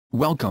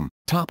Welcome,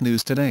 Top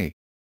News Today.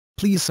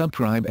 Please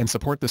subscribe and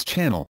support this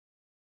channel.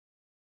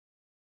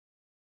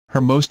 Her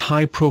most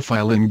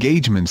high-profile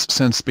engagements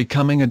since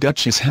becoming a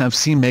duchess have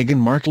seen Meghan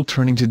Markle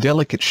turning to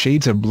delicate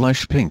shades of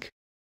blush pink.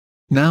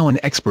 Now an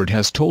expert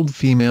has told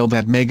Female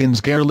that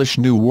Meghan's girlish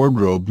new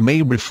wardrobe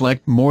may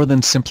reflect more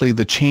than simply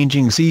the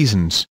changing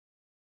seasons.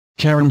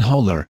 Karen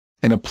Holler,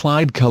 an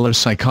applied color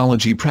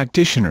psychology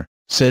practitioner,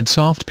 said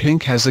soft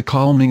pink has a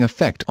calming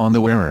effect on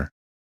the wearer.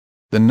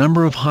 The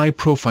number of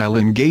high-profile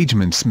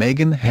engagements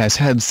Meghan has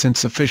had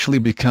since officially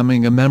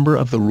becoming a member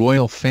of the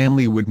royal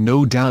family would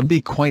no doubt be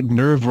quite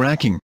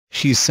nerve-wracking,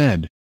 she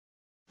said.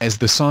 As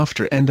the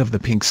softer end of the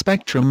pink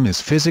spectrum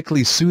is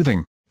physically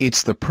soothing,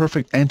 it's the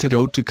perfect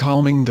antidote to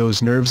calming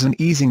those nerves and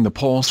easing the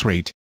pulse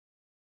rate.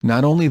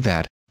 Not only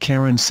that,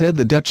 Karen said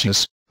the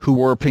Duchess, who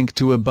wore pink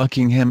to a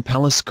Buckingham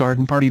Palace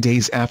garden party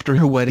days after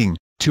her wedding,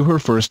 to her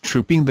first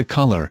trooping the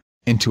colour,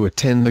 and to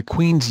attend the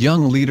Queen's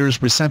young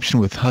leader's reception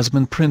with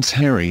husband Prince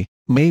Harry,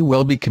 may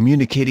well be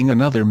communicating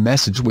another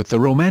message with the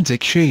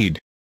romantic shade.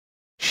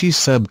 She's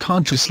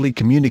subconsciously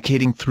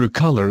communicating through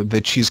colour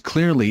that she's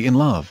clearly in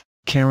love,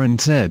 Karen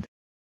said.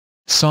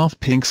 Soft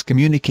pinks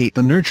communicate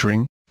the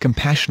nurturing,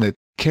 compassionate,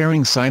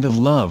 caring side of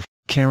love,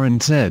 Karen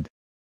said.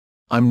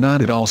 I'm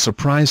not at all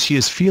surprised she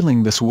is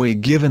feeling this way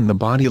given the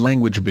body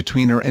language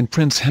between her and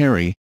Prince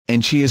Harry,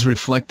 and she is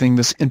reflecting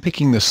this in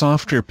picking the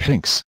softer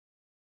pinks.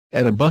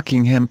 At a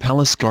Buckingham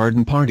Palace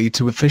garden party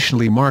to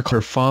officially mark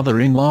her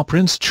father-in-law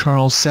Prince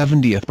Charles'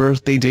 70th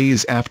birthday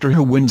days after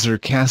her Windsor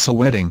Castle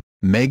wedding,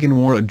 Meghan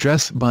wore a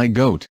dress by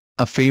Goat,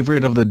 a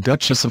favourite of the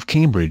Duchess of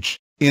Cambridge,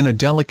 in a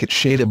delicate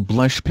shade of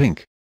blush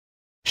pink.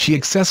 She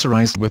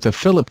accessorised with a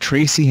Philip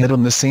Treacy head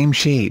on the same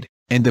shade,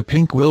 and a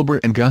pink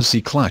Wilbur and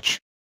Gussie clutch.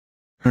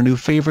 Her new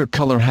favourite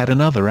colour had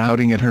another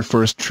outing at her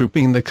first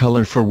trooping the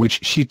colour for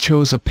which she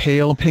chose a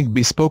pale pink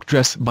bespoke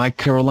dress by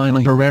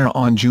Carolina Herrera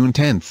on June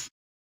 10.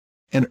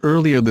 And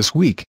earlier this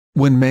week,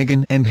 when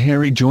Meghan and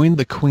Harry joined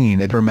the Queen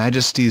at Her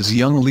Majesty's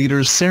Young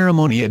Leaders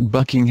ceremony at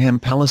Buckingham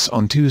Palace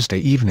on Tuesday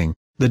evening,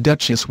 the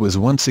Duchess was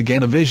once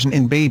again a vision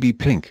in baby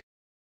pink.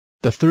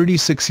 The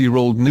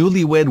 36-year-old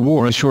newlywed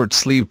wore a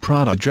short-sleeve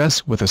Prada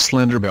dress with a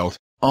slender belt,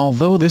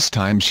 although this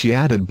time she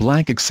added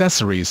black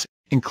accessories,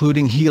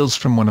 including heels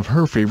from one of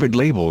her favourite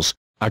labels,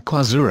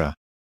 Aquazzura.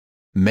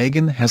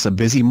 Meghan has a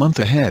busy month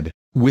ahead,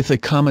 with a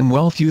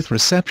Commonwealth Youth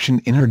reception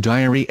in her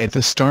diary at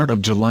the start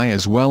of July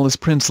as well as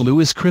Prince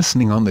Louis'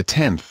 christening on the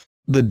 10th,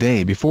 the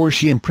day before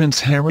she and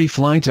Prince Harry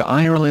fly to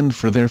Ireland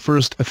for their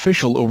first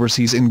official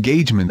overseas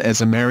engagement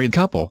as a married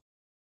couple.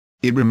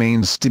 It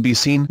remains to be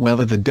seen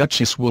whether the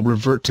Duchess will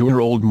revert to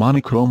her old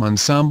monochrome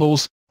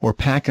ensembles, or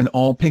pack an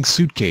all-pink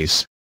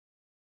suitcase.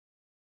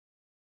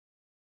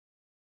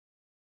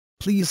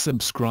 Please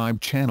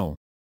subscribe channel.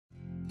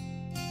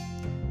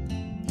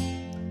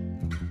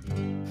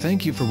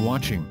 Thank you for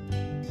watching.